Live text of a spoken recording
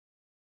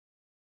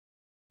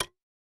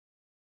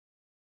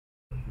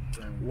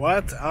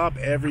What's up,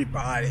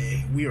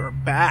 everybody? We are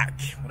back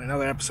with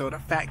another episode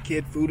of Fat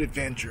Kid Food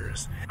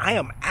Adventures. I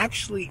am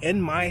actually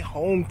in my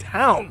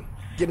hometown,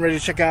 getting ready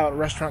to check out a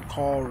restaurant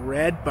called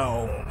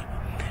Redbone.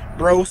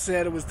 Bro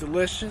said it was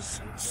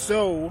delicious,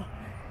 so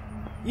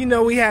you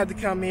know we had to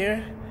come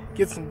here,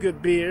 get some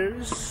good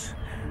beers.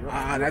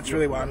 That's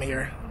really why I'm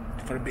here,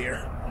 for the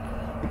beer.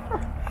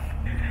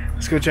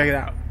 Let's go check it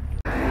out.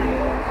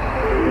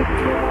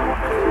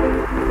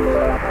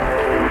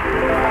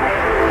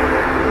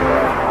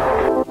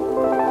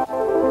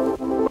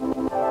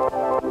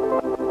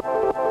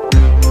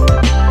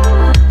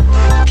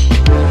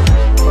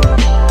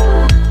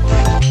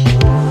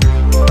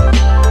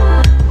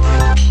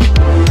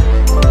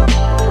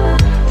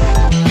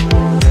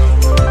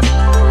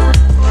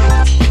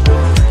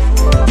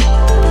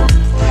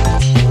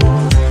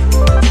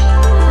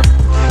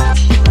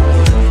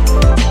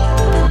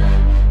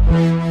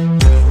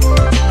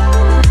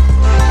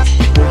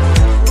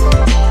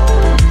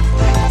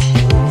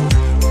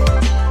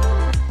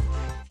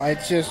 I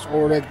just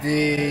ordered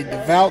the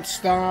Devout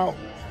Stout,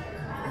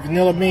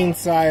 vanilla bean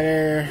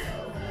cider,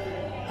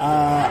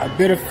 a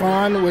bit of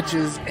fun, which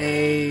is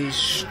a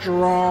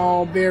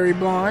strawberry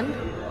blonde,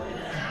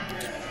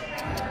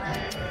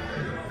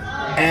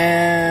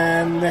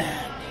 and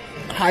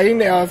Hiding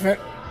the Elephant.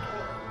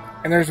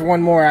 And there's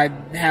one more. I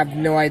have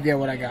no idea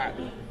what I got.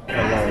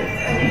 Hello,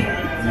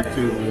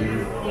 YouTube.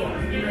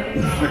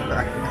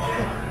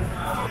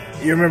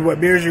 You remember what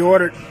beers you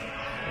ordered?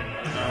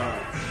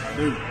 I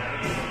do.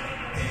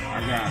 I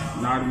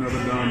got Not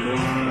Another Dumb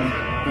Blonde,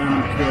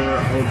 Phantom Killer,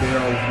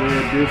 Odell's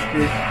Red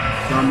District,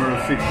 Summer of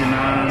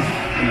 '69,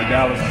 and the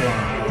Dallas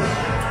Blonde.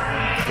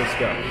 Good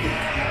stuff.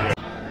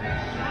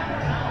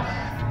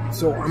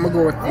 So I'm gonna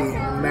go with the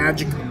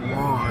Magic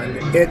Blonde.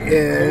 It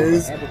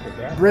is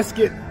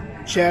brisket,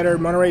 cheddar,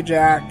 Monterey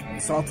Jack,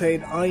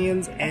 sauteed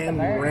onions, and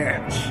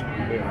ranch.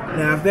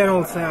 Now, if that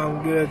don't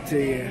sound good to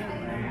you,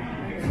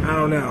 I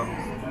don't know.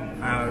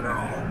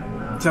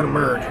 It's on a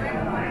merge.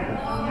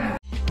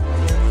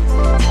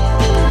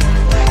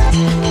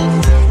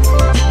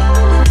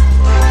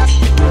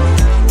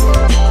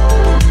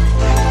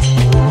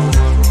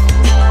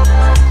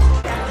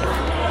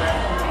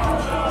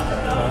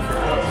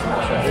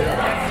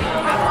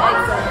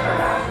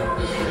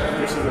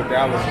 This is a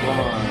Dallas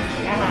Blonde.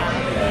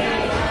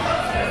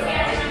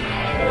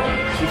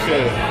 She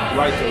said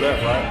right to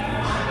left, right?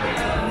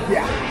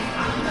 Yeah.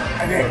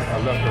 I think.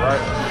 Left to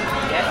right?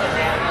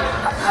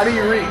 How do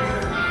you read?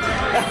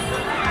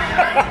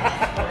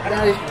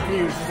 Now he's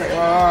confused. He's like,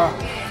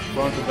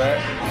 Front to back.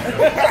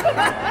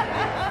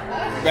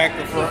 Back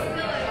to front.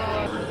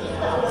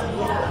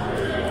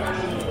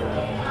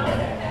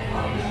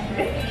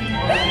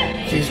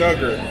 She's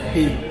sugar.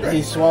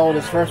 He swallowed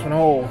his first one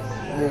whole.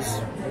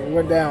 Just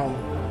went down.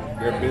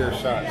 Their beer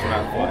shots,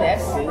 not fun.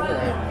 That's good.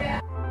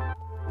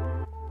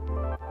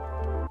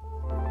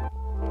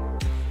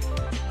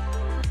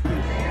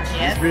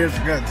 These beers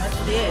are good.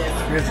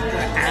 Yes. These beers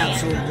are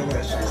absolutely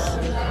delicious.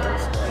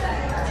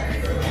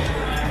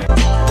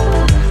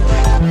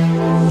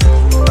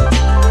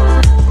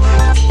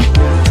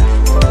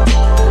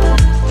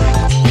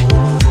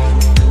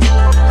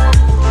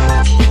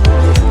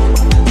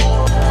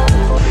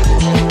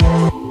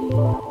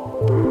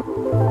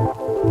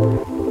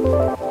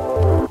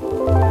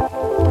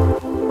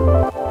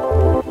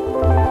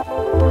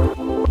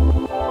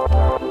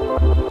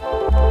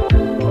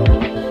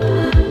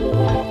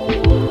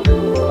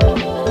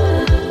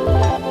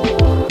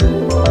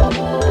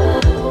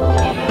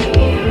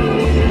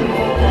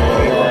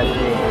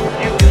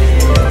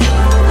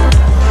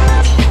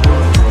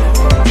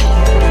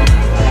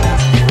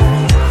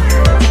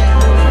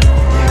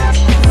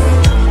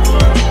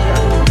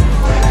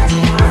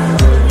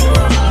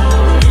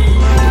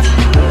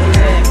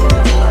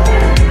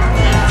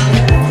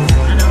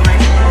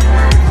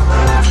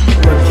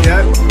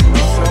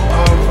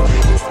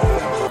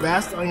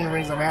 Best onion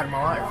rings I've had in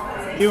my life.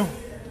 You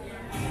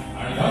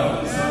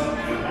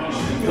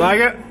like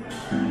it?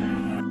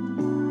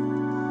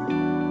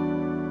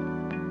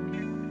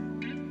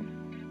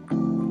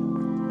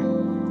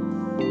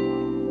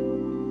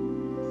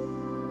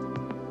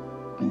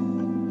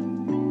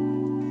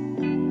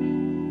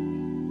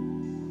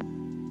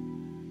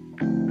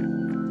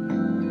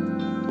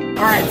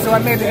 Alright, so I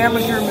made the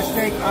amateur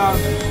mistake of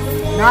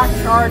not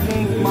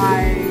charging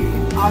my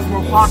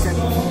Osmo Pocket.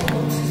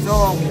 So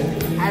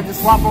I had to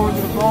swap over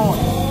to the phone.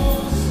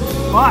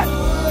 But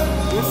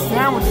this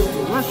sandwich is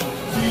delicious.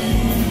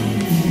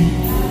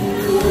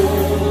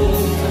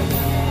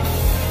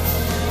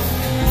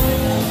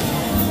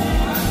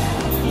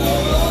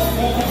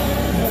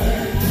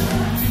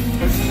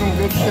 This is some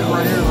good shit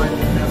right here, right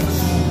now.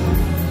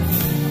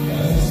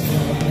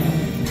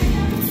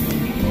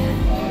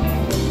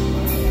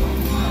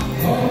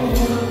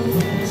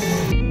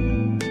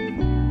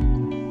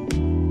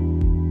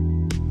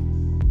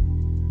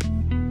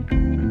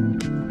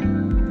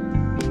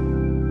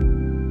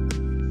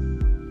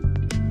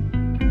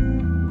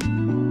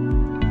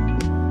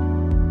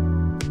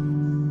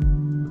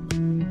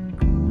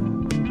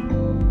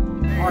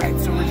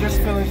 Alright, so we're just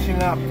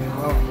finishing up.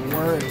 Oh,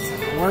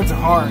 words are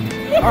hard.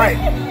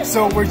 Alright,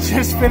 so we're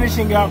just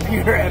finishing up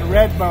here at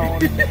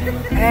Redbone,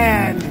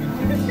 and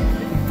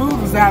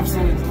food was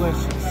absolutely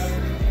delicious.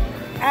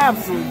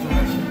 Absolutely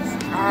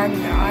delicious.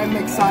 I'm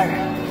excited.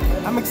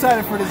 I'm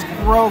excited for this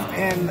growth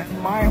in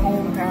my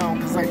hometown,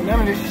 because like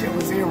none of this shit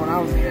was here when I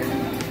was here.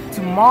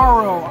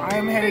 Tomorrow I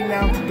am heading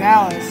down to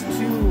Dallas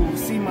to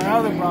see my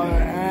other brother,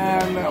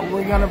 and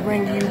we're gonna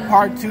bring you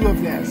part 2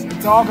 of this.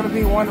 It's all gonna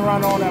be one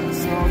run-on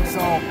episode,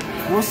 so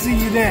we'll see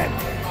you then.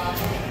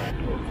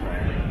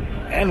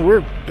 And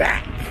we're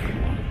back.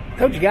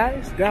 Told you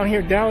guys, down here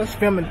in Dallas,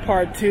 filming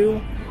part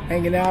 2,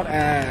 hanging out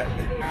at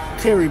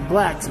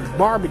Blacks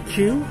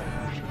BBQ.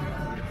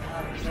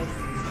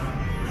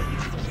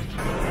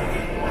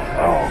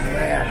 Oh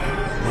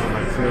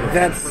man,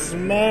 that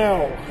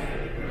smell.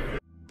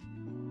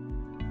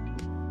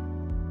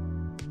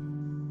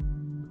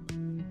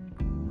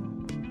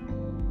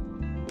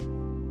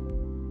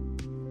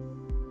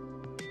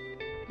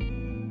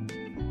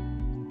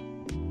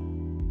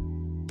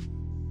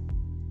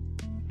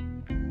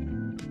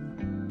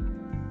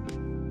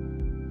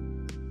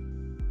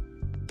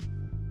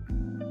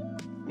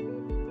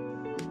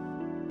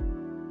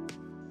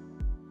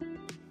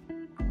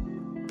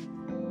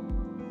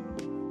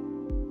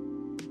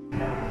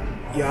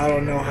 Y'all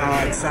don't know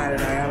how excited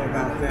I am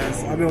about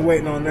this. I've been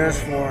waiting on this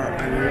for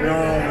a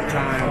long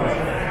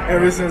time.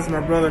 Ever since my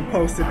brother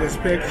posted this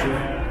picture.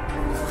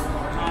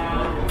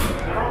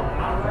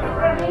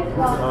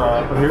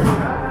 Here.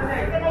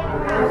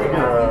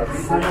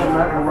 Single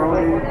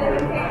macaroni.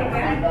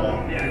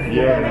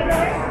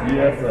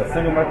 Yes,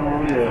 single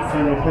macaroni,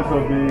 single pizza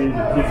beans,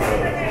 pizza.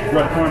 You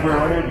got the cornbread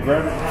right here? You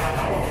grab it?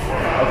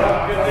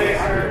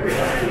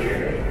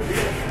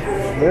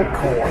 The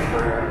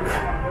cornbread.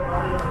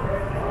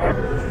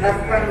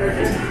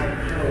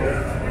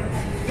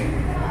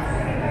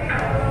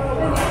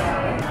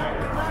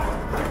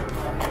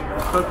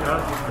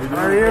 How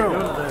are you?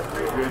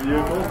 Good, you?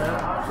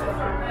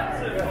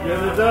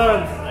 Getting it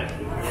done.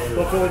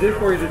 What can we do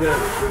for you today?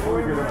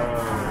 We get a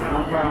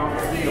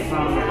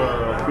pound of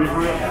beef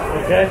ribs.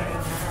 Okay.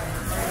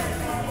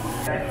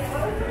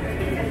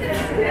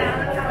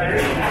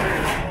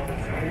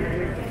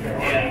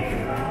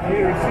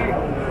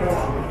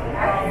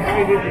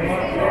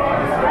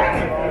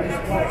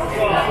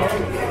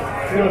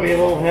 It's going to be a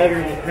little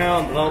heavier than a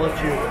pound, but I'll let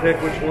you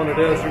pick which one it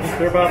is.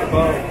 They're about the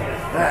bottom.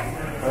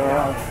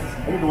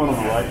 I need the one on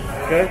the right.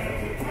 Okay?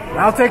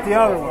 I'll take the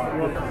other one.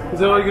 Is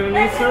that all you're going to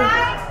need, sir?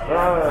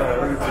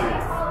 Let me see.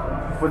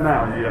 For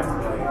now,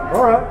 yeah.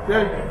 All right.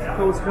 Yeah,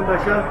 so let's come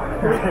back up.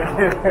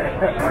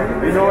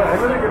 You know what? I'm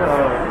going to get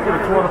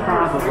a quarter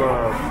pound of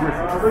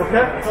brisket.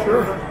 Okay,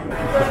 sure.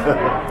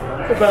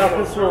 About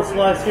this little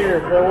slice here.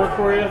 Does that work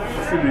for you?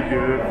 Should be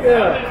good.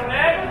 Yeah.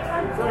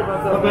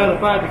 How about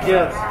if I had to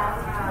guess?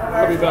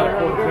 Probably about a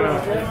quarter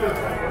pound.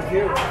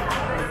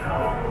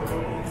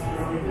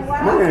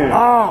 Man.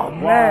 Oh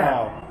man. Wow.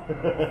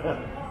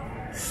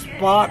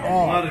 Spot A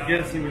lot on. of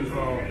guessing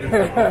involved.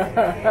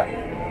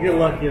 Get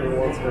lucky every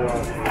once in a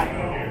while.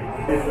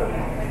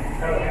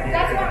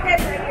 That's what right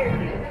here.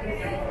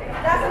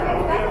 That's what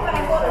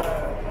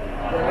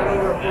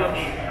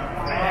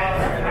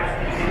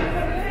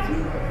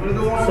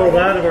Sold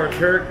out of our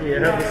turkey. I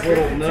have this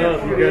little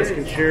nub. You guys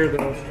can share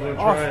those. Try it.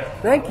 Awesome.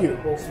 Thank you.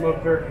 Little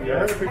smoked turkey.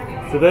 Yeah.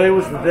 Today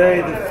was the day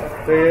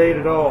that they ate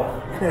it all.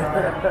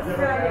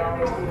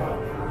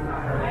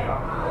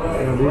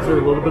 And these are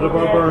a little bit of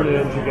our burn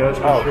ends. You guys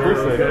can share.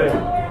 Appreciate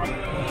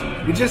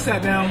it. We just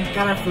sat down,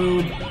 got our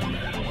food,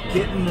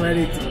 getting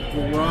ready to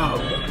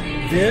grub.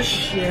 This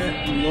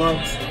shit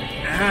looks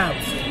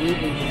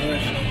absolutely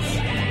delicious.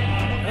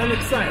 I'm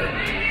excited.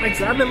 Like I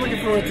said, I've been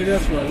looking forward to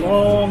this for a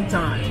long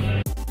time.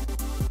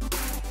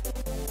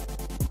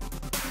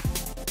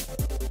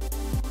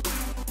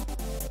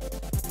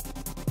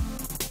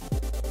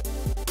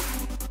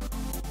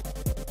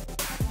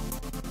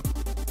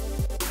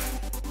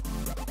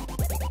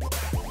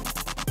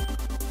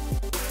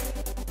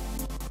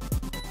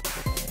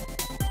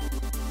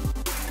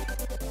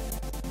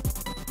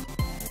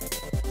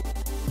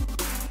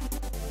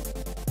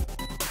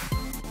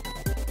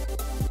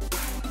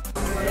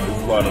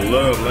 A lot of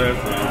love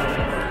last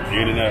time.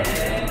 In and out.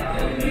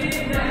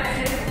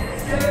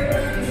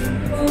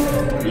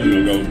 You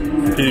gonna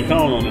go keep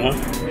calling on it, huh?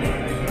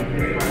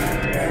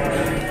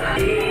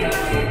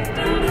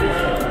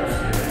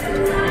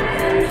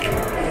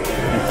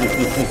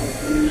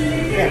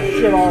 Yeah,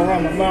 shit all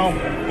around my mouth.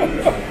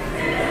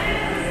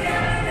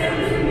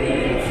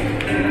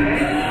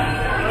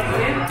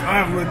 I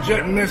have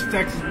legit missed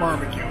Texas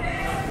barbecue.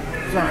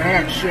 Sorry, I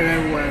got shit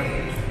everywhere.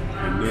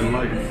 And didn't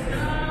like it.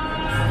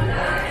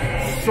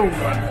 So good.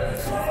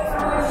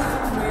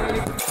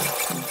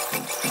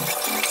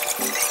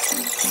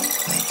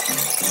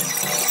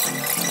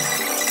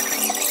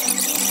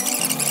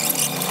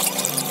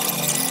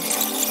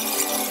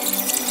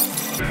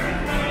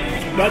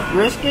 That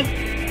brisket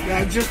that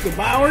I just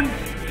devoured,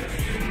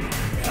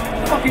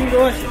 fucking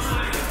delicious.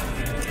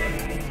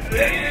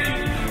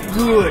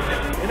 Good.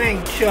 It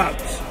ain't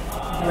chucks.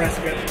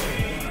 brisket.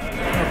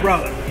 My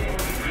brother.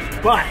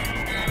 But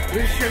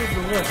this shit is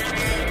delicious.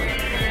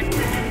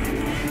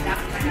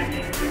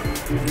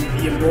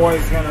 Your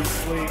boy's gonna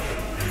sleep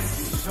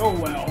so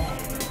well.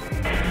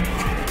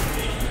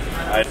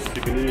 I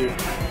sticking in.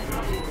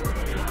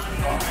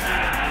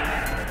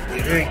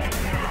 You think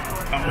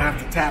I'm gonna have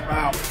to tap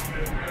out?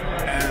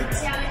 And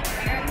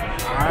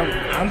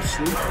I'm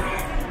sleepy.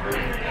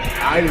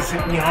 I just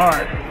hit me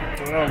hard.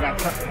 Oh, I got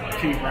something in my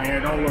teeth right here.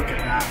 Don't look at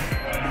that.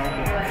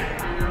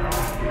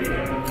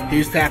 Don't look.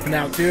 He's tapping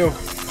out too.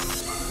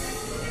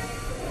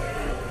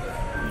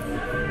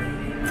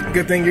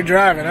 Good thing you're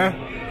driving, huh?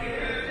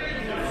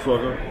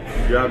 Sucker,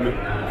 you got me.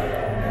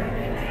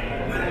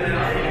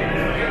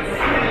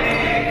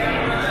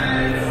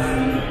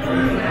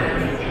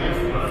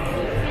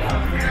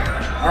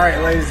 Alright,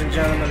 ladies and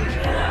gentlemen,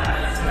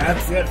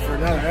 that's it for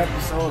another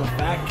episode of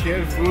Fat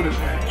Kid Food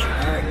Adventure.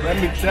 Alright, let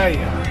me tell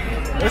you,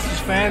 this is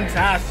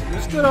fantastic.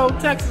 This good old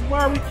Texas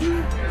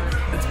barbecue.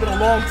 It's been a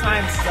long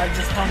time since I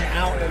just hung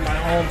out in my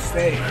home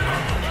state.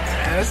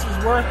 And this was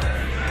worth it.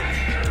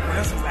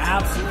 This was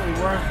absolutely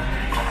worth it.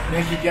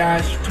 Thank you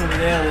guys for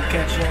tuning in. We'll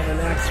catch you on the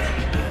next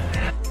one.